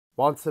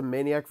Want some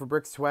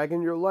Maniac4Bricks swag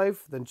in your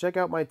life? Then check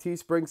out my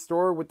Teespring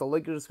store with the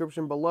link in the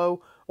description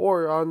below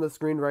or on the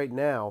screen right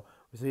now,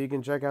 so you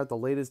can check out the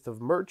latest of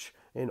merch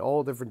in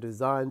all different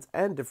designs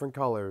and different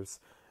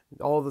colors.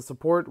 All the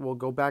support will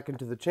go back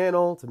into the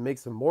channel to make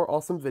some more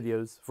awesome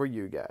videos for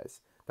you guys.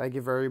 Thank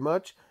you very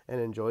much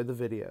and enjoy the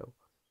video.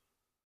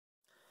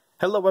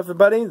 Hello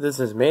everybody, this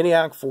is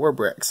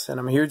Maniac4Bricks, and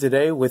I'm here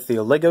today with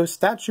the LEGO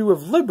Statue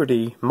of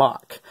Liberty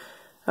MOC.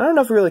 I don't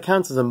know if it really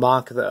counts as a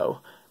MOC though,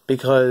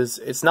 because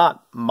it's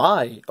not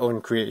my own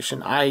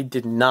creation. I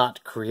did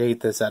not create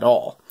this at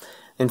all.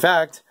 In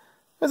fact,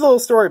 there's a little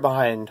story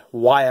behind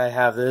why I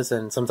have this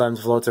and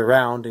sometimes floats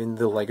around in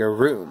the LEGO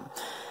room.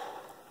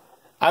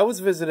 I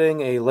was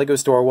visiting a LEGO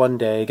store one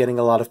day getting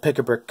a lot of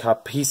pick-a-brick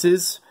cup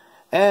pieces,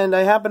 and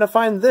I happened to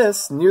find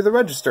this near the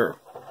register.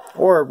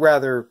 Or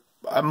rather,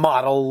 a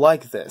model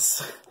like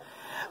this.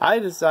 I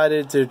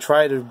decided to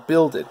try to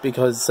build it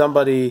because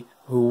somebody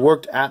who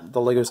worked at the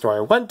LEGO store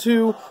I went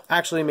to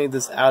actually made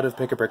this out of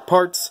pick-a-brick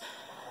parts,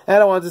 and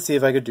I wanted to see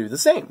if I could do the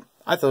same.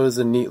 I thought it was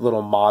a neat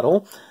little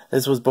model.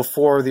 This was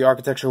before the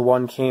Architecture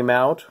 1 came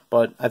out,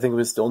 but I think it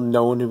was still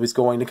known it was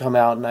going to come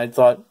out, and I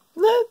thought,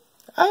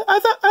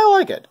 I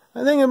like it.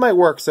 I think it might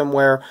work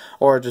somewhere,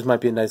 or it just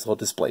might be a nice little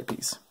display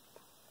piece.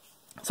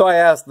 So I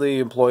asked the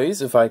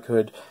employees if I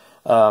could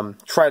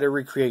try to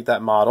recreate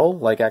that model,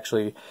 like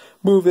actually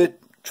move it,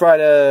 try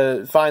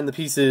to find the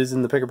pieces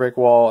in the pick-a-brick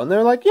wall, and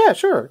they're like, yeah,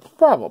 sure, no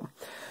problem.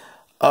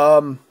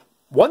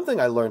 One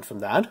thing I learned from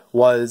that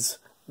was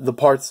the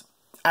parts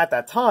at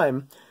that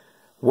time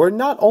were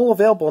not all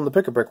available on the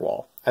pick-a-brick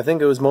wall. I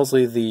think it was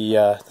mostly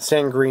the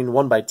sand green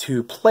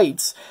 1x2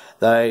 plates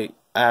that I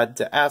had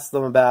to ask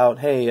them about.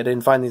 Hey, I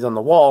didn't find these on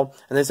the wall,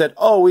 and they said,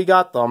 oh, we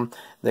got them.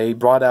 They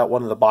brought out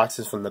one of the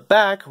boxes from the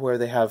back where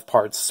they have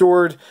parts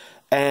stored,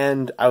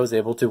 and I was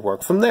able to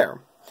work from there.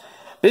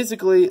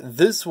 Basically,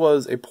 this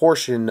was a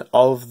portion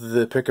of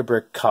the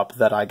pick-a-brick cup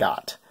that I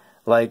got,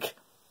 like,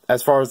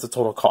 as far as the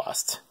total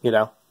cost, you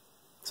know?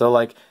 So,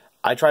 like,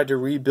 I tried to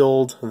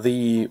rebuild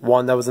the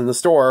one that was in the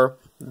store.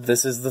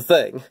 This is the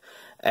thing.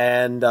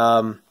 And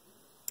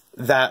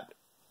that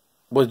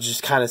would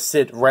just kind of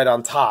sit right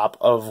on top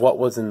of what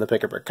was in the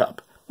pick-a-brick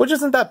cup, which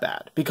isn't that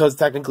bad, because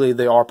technically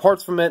they are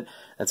parts from it.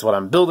 That's what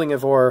I'm building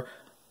it for.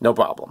 No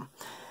problem.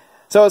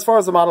 So as far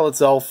as the model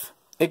itself,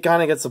 it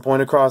kind of gets the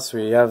point across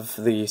where you have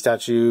the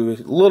statue,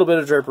 a little bit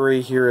of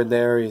drapery here and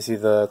there. You see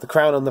the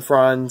crown on the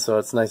front, so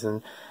it's nice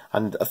and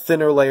on a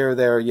thinner layer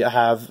there. You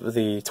have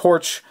the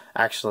torch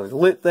actually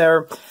lit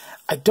there.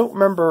 I don't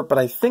remember, but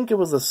I think it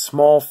was a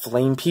small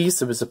flame piece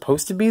that was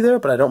supposed to be there,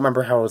 but I don't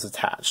remember how it was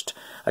attached.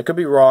 I could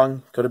be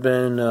wrong. Could have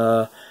been,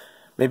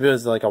 maybe it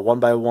was like a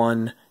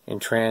 1x1 in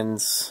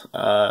trans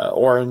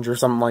orange or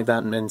something like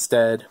that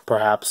instead,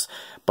 perhaps.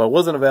 But it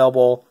wasn't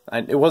available,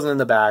 and it wasn't in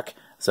the back,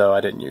 so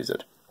I didn't use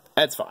it.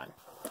 That's fine.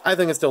 I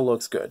think it still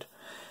looks good.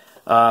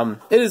 It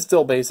is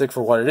still basic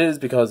for what it is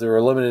because there were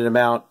a limited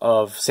amount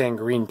of sand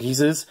green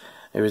pieces.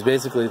 It was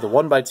basically the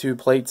 1x2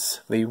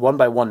 plates, the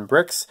 1x1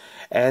 bricks,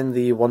 and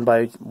the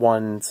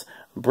 1x1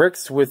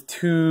 bricks with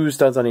 2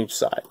 studs on each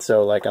side.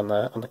 So, like on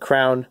the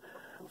crown,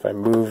 if I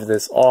move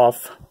this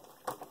off,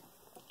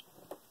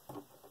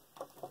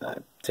 I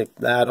take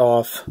that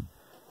off,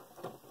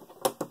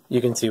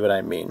 you can see what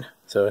I mean.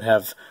 So it'd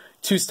have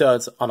 2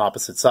 studs on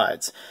opposite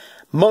sides.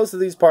 Most of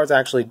these parts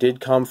actually did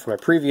come from a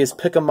previous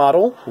Pick-a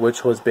model,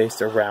 which was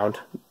based around,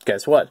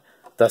 guess what?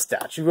 The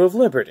Statue of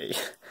Liberty.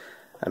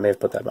 I may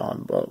have put that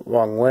on the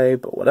wrong way,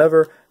 but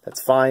whatever.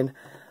 That's fine.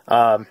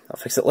 I'll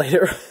fix it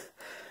later.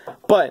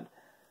 But,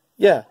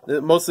 yeah,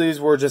 most of these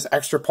were just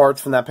extra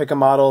parts from that Pick-a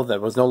model that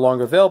was no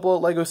longer available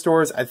at LEGO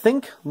stores. I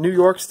think New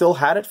York still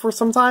had it for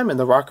some time in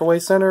the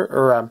Rockefeller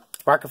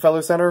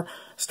Center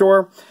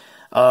store.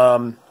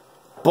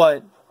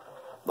 But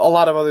a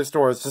lot of other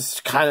stores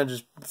just kind of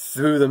just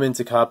threw them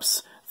into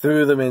cups,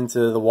 threw them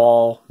into the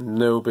wall,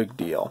 no big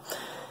deal.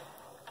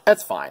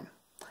 That's fine.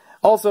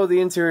 Also,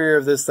 the interior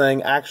of this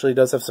thing actually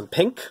does have some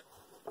pink,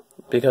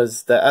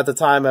 because at the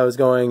time I was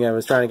trying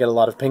to get a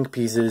lot of pink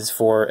pieces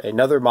for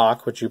another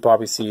MOC, which you've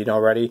probably seen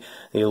already,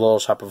 the Little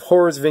Shop of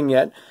Horrors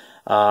vignette,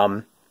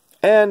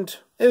 and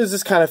it was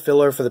just kind of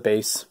filler for the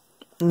base.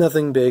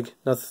 Nothing big,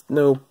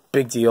 no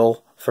big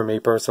deal for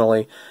me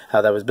personally,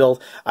 how that was built.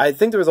 I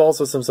think there was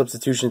also some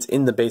substitutions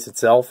in the base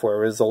itself,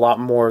 where it was a lot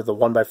more of the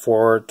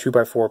 1x4,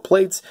 2x4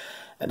 plates.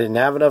 I didn't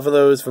have enough of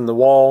those from the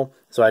wall,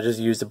 so I just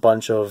used a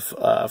bunch of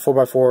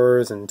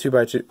 4x4s and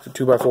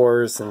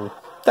 2x4s, and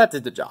that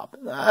did the job.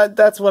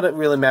 That's what it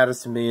really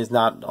matters to me, is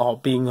not all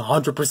being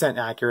 100%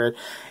 accurate.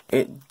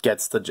 It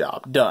gets the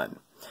job done.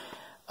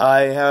 I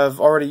have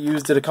already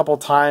used it a couple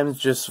times,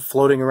 just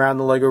floating around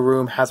the LEGO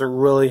room. Hasn't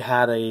really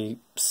had a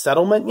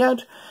settlement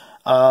yet.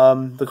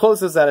 The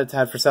closest that it's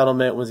had for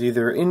settlement was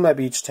either in my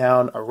beach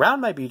town,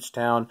 around my beach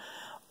town,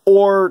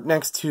 or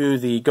next to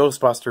the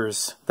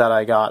Ghostbusters that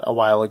I got a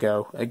while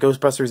ago, a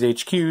Ghostbusters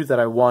HQ that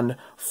I won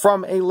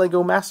from a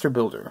LEGO Master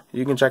Builder.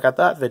 You can check out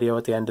that video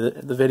at the end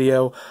of the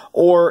video,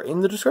 or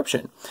in the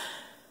description.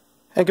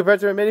 And compared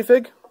to a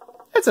minifig,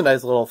 it's a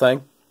nice little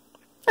thing.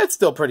 It's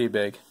still pretty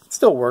big. It's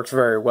still works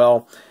very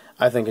well.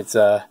 I think it's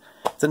a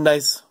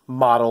nice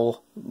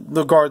model,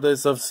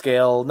 regardless of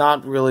scale,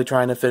 not really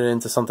trying to fit it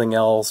into something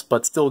else,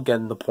 but still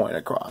getting the point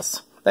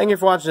across. Thank you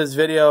for watching this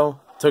video.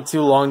 It took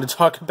too long to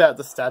talk about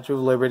the Statue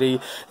of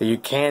Liberty that you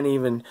can't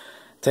even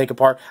take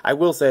apart. I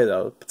will say,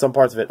 though, some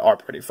parts of it are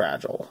pretty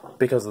fragile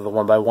because of the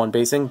 1x1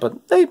 basing,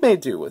 but they may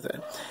do with it.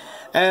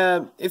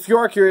 And if you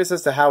are curious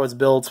as to how it's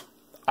built,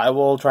 I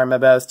will try my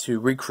best to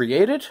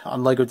recreate it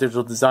on LEGO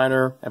Digital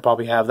Designer and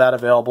probably have that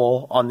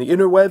available on the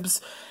interwebs.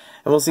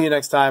 And we'll see you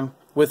next time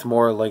with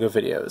more LEGO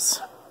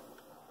videos.